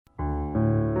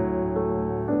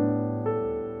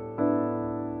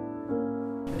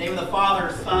name of the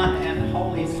Father, Son, and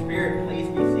Holy Spirit, please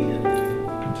be seated.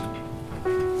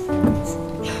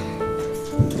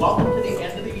 Welcome to the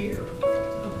end of the year.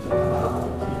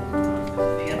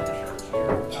 The end of the church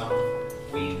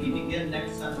year. We begin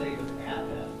next Sunday with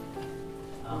Advent,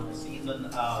 a season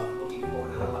of looking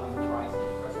forward to the coming of Christ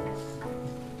at Christmas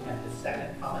and His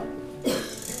second coming.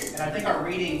 And I think our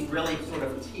readings really sort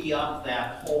of tee up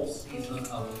that whole season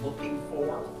of looking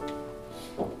for,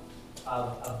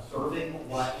 of observing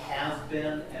what has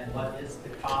been and what is to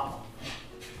come,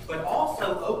 but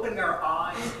also opening our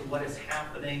eyes to what is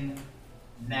happening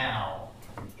now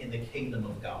in the kingdom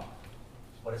of God.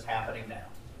 What is happening now?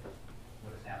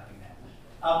 What is happening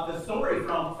now? The story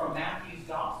from Matthew's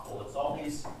gospel, it's all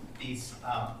these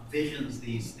visions,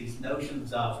 these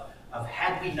notions of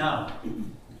had we known,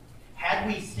 had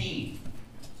we seen,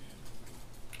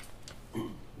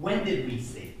 when did we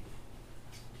see?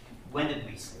 When did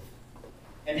we see?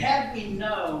 And had we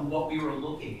known what we were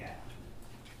looking at,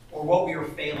 or what we were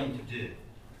failing to do,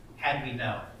 had we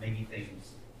known, maybe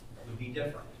things would be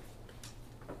different.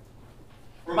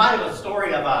 Reminded of a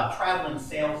story of a traveling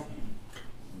salesman.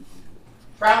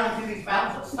 Traveling through these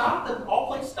mountains, stopped in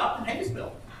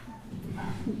Hayesville.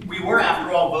 We were,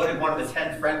 after all, voted one of the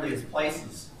 10 friendliest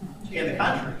places in the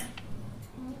country.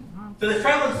 So this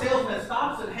traveling salesman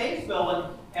stops in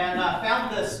Hayesville and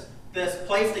found this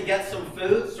place to get some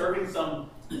food, serving some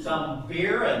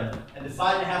beer, and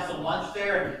decided to have some lunch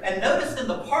there. And noticed in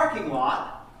the parking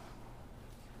lot,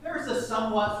 there's a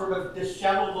somewhat sort of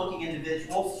disheveled-looking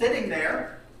individual sitting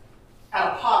there at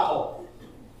a pothole,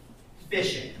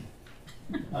 fishing.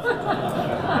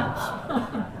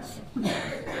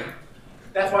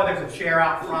 That's why there's a chair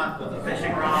out front with a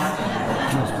fishing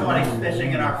rod. Somebody's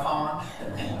fishing in our pond.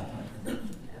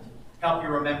 Help you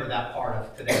remember that part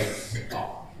of today's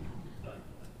talk.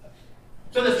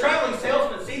 So this traveling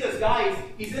salesman, see this guy,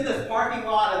 he's in this parking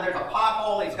lot and there's a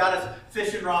pothole, he's got his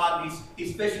fishing rod, and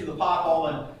he's fishing the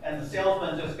pothole, and the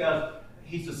salesman just goes,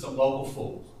 he's just some local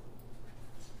fool.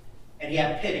 And he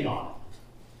had pity on him.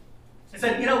 He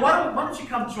said, why don't you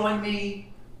come join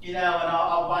me, and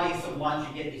I'll buy you some lunch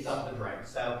and get you something to drink.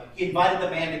 So he invited the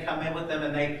man to come in with them,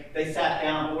 and they sat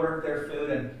down, ordered their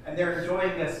food, and they're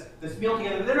enjoying this meal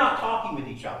together. They're not talking with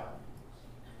each other.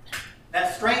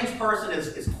 That strange person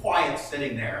is quiet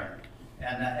sitting there.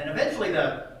 And eventually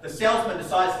the salesman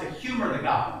decides to humor the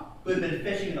guy who had been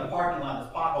fishing in the parking lot in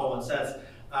this pothole and says,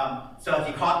 so have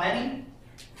you caught many?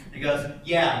 And he goes,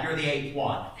 yeah, you're the 8th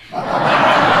one.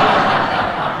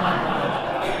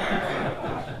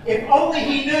 If only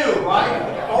he knew, right?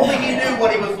 If only he knew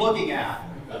what he was looking at,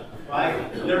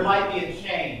 right? There might be a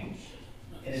change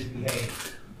in his behavior.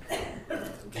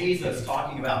 Jesus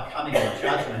talking about coming to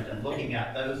judgment and looking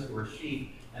at those who were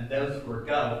sheep and those who were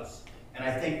goats. And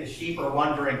I think the sheep are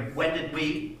wondering, when did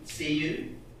we see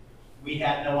you? We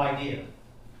had no idea.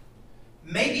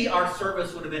 Maybe our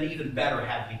service would have been even better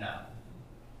had we known.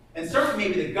 And certainly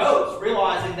maybe the goats,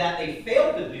 realizing that they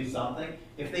failed to do something,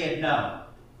 if they had known,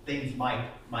 things might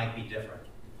be different.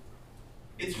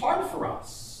 It's hard for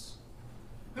us.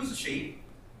 Who's a sheep?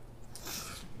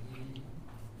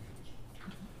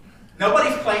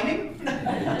 Nobody's claiming?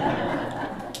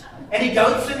 Any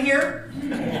goats in here?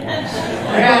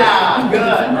 Yeah,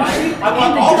 good, right? I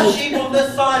want all the sheep on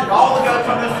this side and all the goats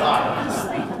on this side.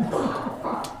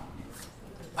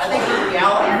 I think the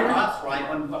reality for us, right,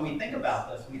 when we think about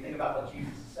this, when we think about what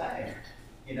Jesus is saying,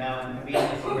 and we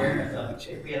have this awareness of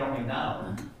if we had only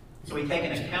known. So we take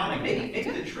an accounting. Maybe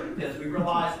the truth is we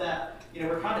realize that,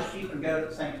 we're kind of sheep and goat at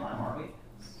the same time, aren't we?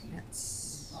 Yes.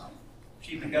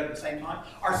 Sheep and goat at the same time.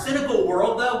 Our cynical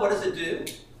world, though, what does it do?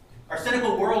 Our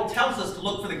cynical world tells us to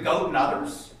look for the goat in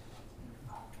others.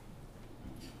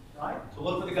 Right? To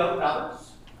look for the goat in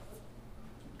others.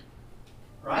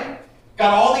 Right?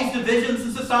 Got all these divisions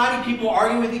in society, people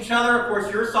arguing with each other. Of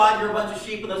course, your side, you're a bunch of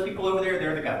sheep, and those people over there,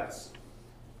 they're the goats.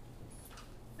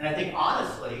 And I think,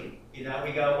 honestly, we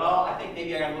go, well, I think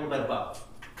maybe I got a little bit of both.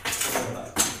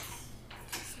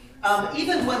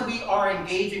 Even when we are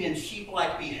engaging in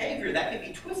sheep-like behavior, that can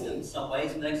be twisted in some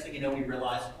ways, and the next thing you know, we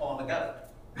realize, oh, I'm a goat.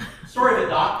 Story of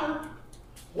a doctor.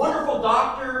 Wonderful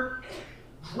doctor,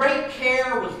 great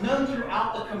care, was known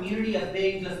throughout the community as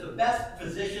being just the best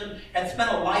physician, had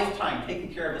spent a lifetime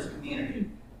taking care of his community.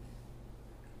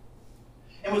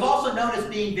 And was also known as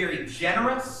being very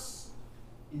generous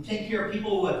and taking care of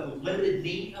people with limited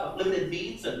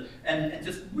needs, and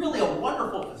just really a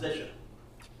wonderful physician.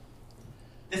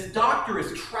 This doctor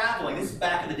is traveling, this is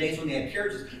back in the days when they had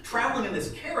carriages, traveling in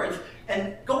this carriage,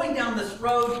 and going down this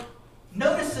road,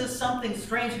 notices something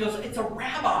strange. He goes, it's a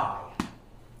rabbi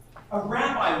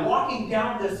walking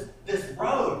down this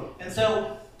road. And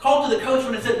so called to the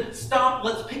coachman and said, "Stop,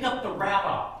 let's pick up the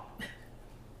rabbi."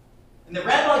 And the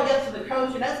rabbi gets to the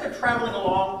coach, and as they're traveling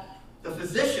along, the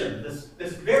physician,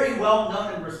 this very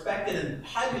well-known and respected and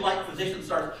highly liked physician,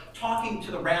 starts talking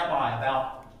to the rabbi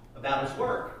about his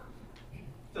work. He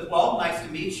says, "Well, nice to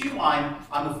meet you. I'm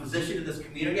a physician in this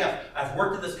community. I've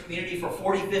worked in this community for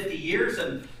 40, 50 years,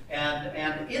 and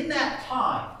in that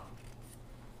time,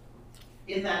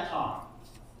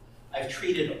 I've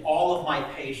treated all of my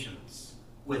patients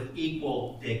with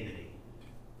equal dignity.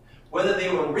 Whether they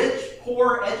were rich,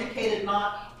 poor, educated,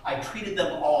 not, I treated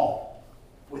them all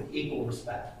with equal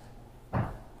respect."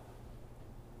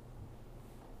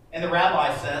 And the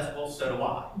rabbi says, "Well, so do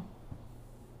I."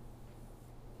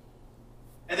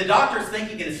 And the doctor's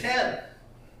thinking in his head,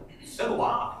 "So do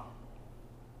I.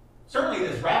 Certainly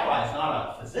this rabbi is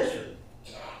not a physician.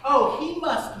 Oh, he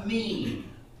must mean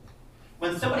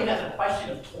when somebody has a question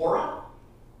of Torah,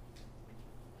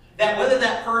 that whether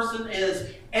that person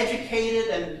is educated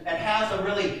and has a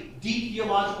really deep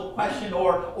theological question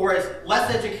or is less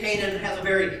educated and has a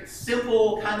very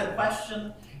simple kind of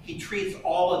question, he treats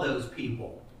all of those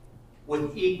people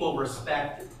with equal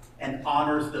respect and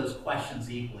honors those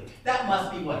questions equally. That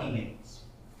must be what he means."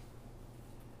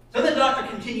 So the doctor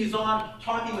continues on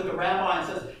talking with the rabbi and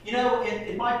says, "You know,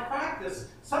 in my practice,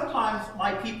 sometimes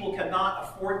my people cannot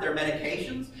afford their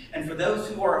medications, and for those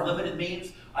who are of limited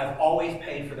means, I've always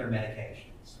paid for their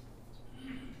medications."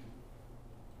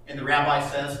 And the rabbi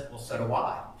says, "Well, so do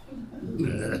I."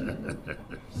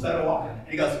 "So do I." And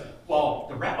he goes, "Well,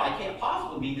 the rabbi can't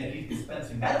possibly mean that he's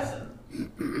dispensing medicine."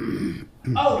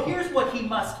 "Oh, here's what he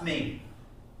must mean.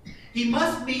 He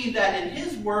must mean that in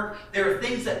his work, there are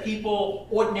things that people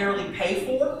ordinarily pay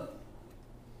for.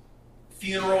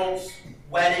 Funerals,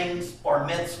 weddings, bar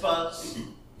mitzvahs.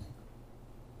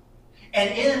 And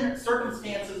in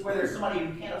circumstances where there's somebody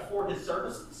who can't afford his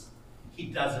services, he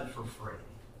does it for free.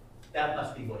 That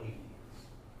must be what he means."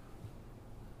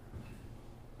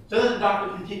 So then the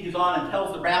doctor continues on and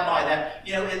tells the rabbi that,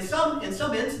 you know, in some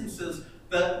instances,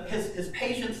 his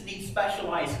patients need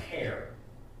specialized care.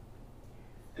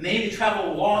 And they need to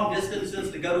travel long distances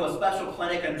to go to a special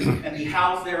clinic and be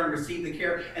housed there and receive the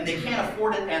care. And they can't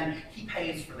afford it, and he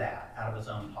pays for that out of his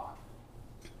own pocket.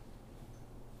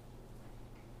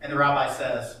 And the rabbi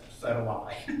says, "So do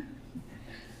I."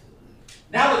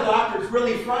 Now the doctor's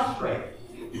really frustrated.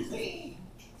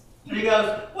 And he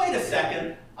goes, "Wait a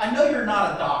second. I know you're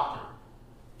not a doctor.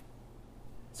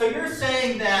 So you're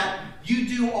saying that you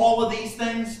do all of these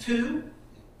things too?"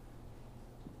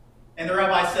 And the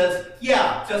rabbi says,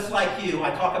 "Yeah, just like you,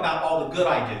 I talk about all the good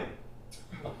I do,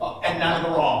 and none of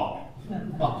the wrong."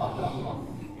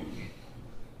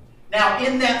 Now,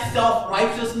 in that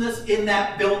self-righteousness, in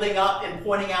that building up and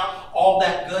pointing out all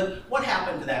that good, what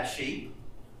happened to that sheep?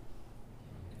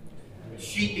 The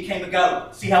sheep became a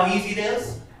goat. See how easy it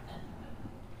is?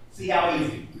 See how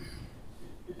easy.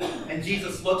 And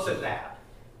Jesus looks at that,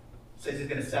 says he's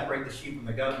going to separate the sheep from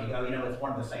the goat, and you go, you know, it's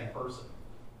one and the same person.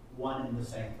 One and the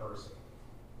same person.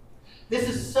 This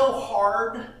is so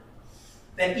hard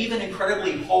that even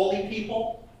incredibly holy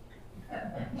people,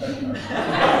 nobody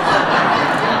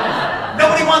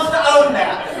wants to own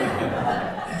that.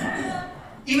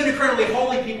 Even incredibly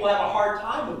holy people have a hard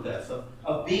time with this,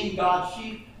 of being God's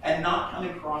sheep and not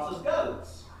coming across as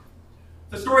goats.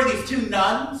 The story of these two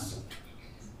nuns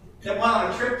that went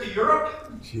on a trip to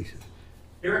Europe.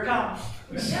 Here it comes.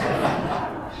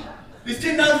 These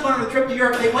two nuns went on a trip to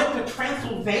Europe. They went to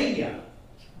Transylvania.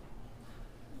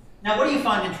 Now, what do you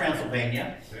find in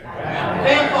Transylvania?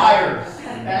 Vampires.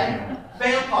 Okay?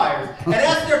 Vampires. And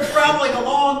as they're traveling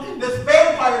along, this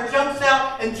vampire jumps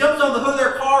out and jumps on the hood of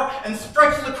their car and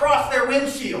stretches across their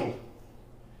windshield,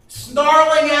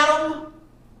 snarling at them.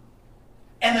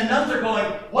 And the nuns are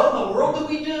going, "What in the world do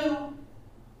we do?"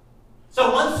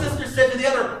 So one sister said to the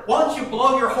other, "Why don't you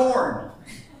blow your horn?"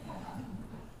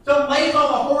 So it lays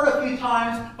on the horn a few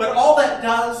times, but all that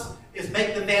does is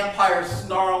make the vampire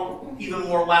snarl even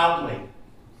more loudly.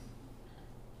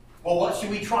 Well, what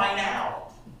should we try now?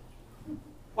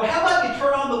 Well, how about you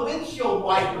turn on the windshield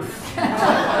wipers?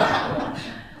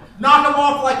 Knock them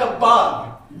off like a bug.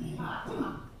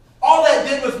 All that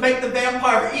did was make the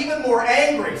vampire even more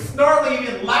angry, snarling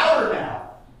even louder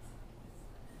now.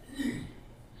 I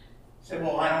said,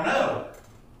 "Well, I don't know.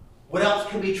 What else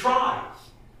can we try?"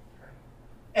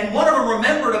 And one of them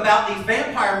remembered about these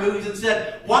vampire movies and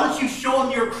said, "Why don't you show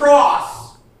them your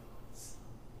cross?"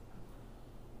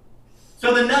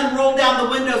 So the nun rolled down the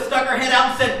window, stuck her head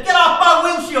out and said, "Get off my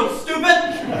windshield, stupid!"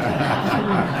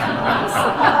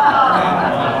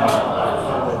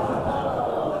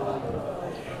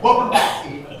 Welcome back,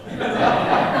 Steve.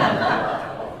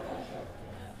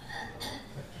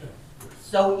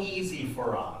 so easy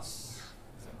for us.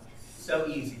 So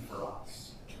easy for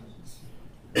us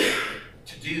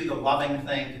to do the loving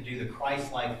thing, to do the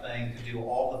Christ-like thing, to do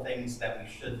all the things that we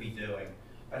should be doing.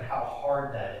 But how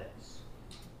hard that is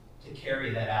to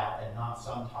carry that out and not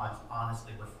sometimes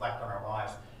honestly reflect on our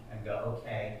lives and go,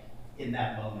 okay, in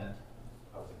that moment,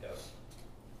 I was a goat.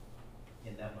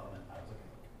 In that moment, I was a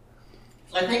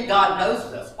goat. So I think God knows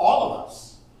this. All of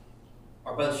us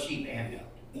are both sheep and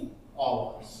goat.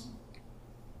 All of us.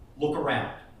 Look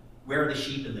around. Where are the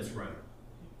sheep in this room?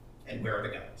 And where are the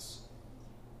goats?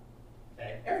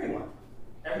 Okay? Everyone.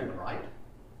 Everyone, right?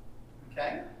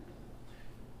 Okay?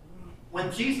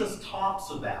 When Jesus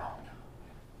talks about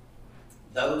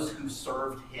those who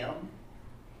served him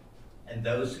and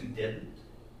those who didn't,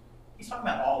 he's talking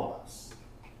about all of us.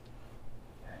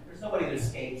 Okay? There's nobody that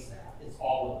escapes that. It's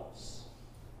all of us.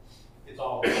 It's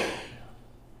all of us.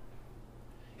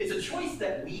 It's a choice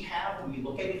that we have when we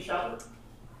look at each other.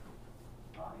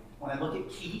 When I look at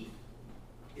Keith,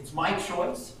 it's my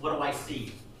choice. What do I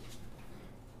see?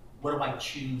 What do I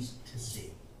choose to see?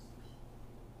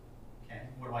 Okay,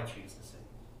 what do I choose to see?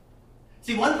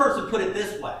 See, one person put it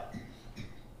this way.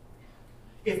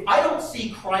 If I don't see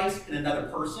Christ in another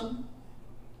person,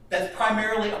 that's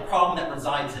primarily a problem that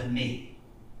resides in me,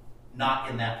 not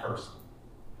in that person.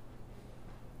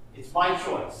 It's my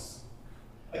choice.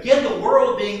 Again, the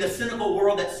world being the cynical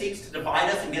world that seeks to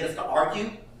divide us and get us to argue,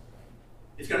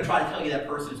 it's going to try to tell you that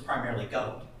person is primarily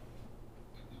goat.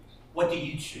 What do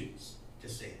you choose to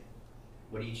see?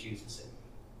 What do you choose to see?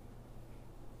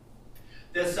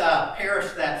 This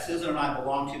parish that Susan and I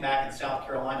belong to back in South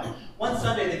Carolina, one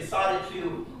Sunday they decided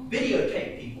to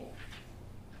videotape people.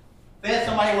 They had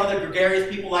somebody, one of the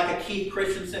gregarious people like a Keith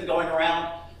Christensen going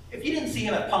around. If you didn't see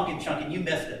him at Pumpkin Chunkin', you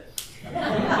missed it.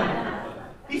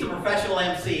 He's a professional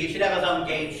MC. He should have his own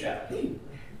game show.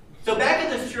 So back in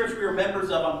this church we were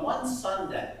members of, on one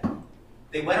Sunday,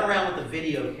 they went around with a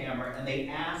video camera and they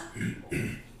asked people,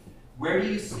 where do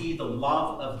you see the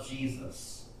love of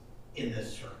Jesus in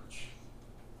this church?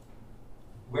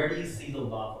 Where do you see the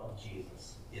love of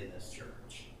Jesus in this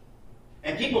church?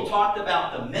 And people talked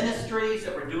about the ministries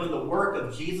that were doing the work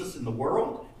of Jesus in the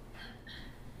world.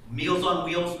 Meals on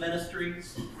Wheels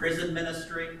ministries, prison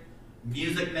ministry,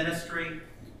 music ministry,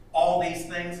 all these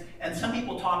things. And some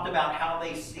people talked about how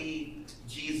they see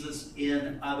Jesus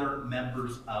in other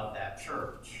members of that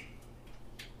church.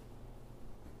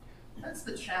 That's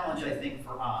the challenge, I think,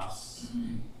 for us.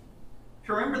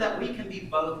 To remember that we can be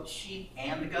both sheep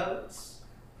and goats.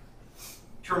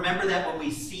 To remember that when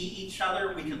we see each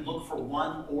other, we can look for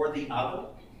one or the other.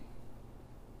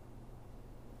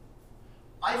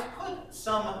 I've put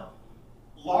some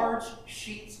large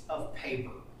sheets of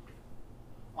paper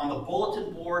on the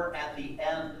bulletin board at the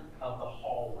end of the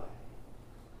hallway.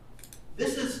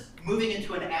 This is moving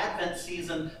into an Advent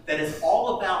season that is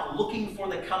all about looking for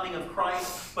the coming of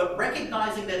Christ, but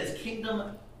recognizing that his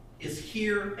kingdom is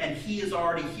here and he is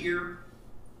already here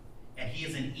and he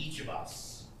is in each of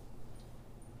us.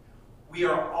 We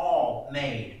are all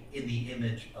made in the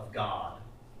image of God.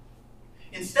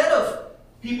 Instead of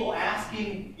people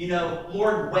asking,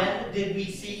 Lord, when did we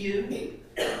see you?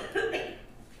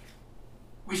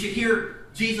 We should hear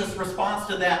Jesus' response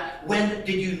to that, when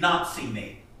did you not see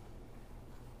me?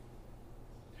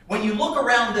 When you look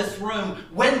around this room,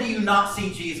 when do you not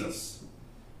see Jesus?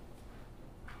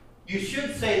 You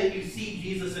should say that you see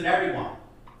Jesus in everyone.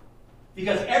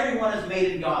 Because everyone is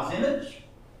made in God's image,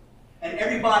 and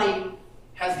everybody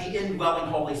has the indwelling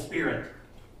Holy Spirit.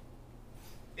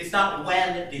 It's not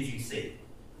when did you see.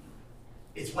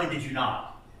 It's when did you not.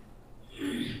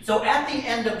 So at the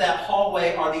end of that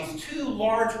hallway are these two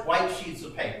large white sheets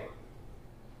of paper.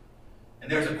 And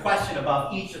there's a question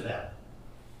above each of them.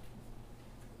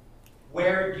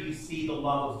 Where do you see the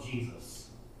love of Jesus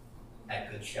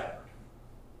at Good Shepherd?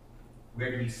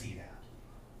 Where do you see that?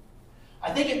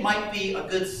 I think it might be a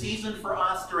good season for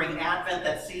us during Advent,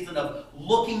 that season of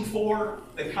looking for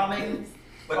the coming,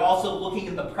 but also looking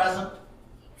in the present,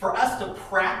 for us to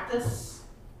practice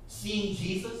seeing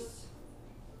Jesus.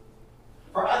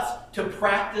 For us to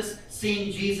practice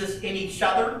seeing Jesus in each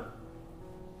other,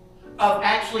 of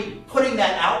actually putting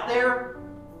that out there,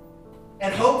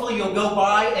 and hopefully you'll go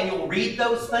by and you'll read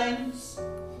those things,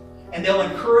 and they'll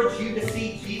encourage you to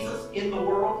see Jesus in the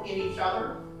world, in each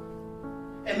other.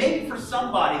 And maybe for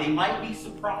somebody, they might be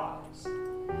surprised.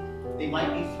 They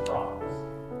might be surprised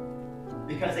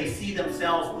because they see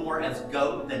themselves more as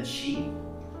goat than sheep.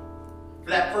 For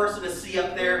that person to see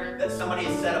up there that somebody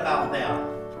has said about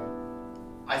them,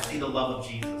 I see the love of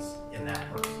Jesus in that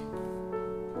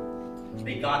person.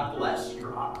 May God bless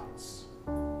your eyes.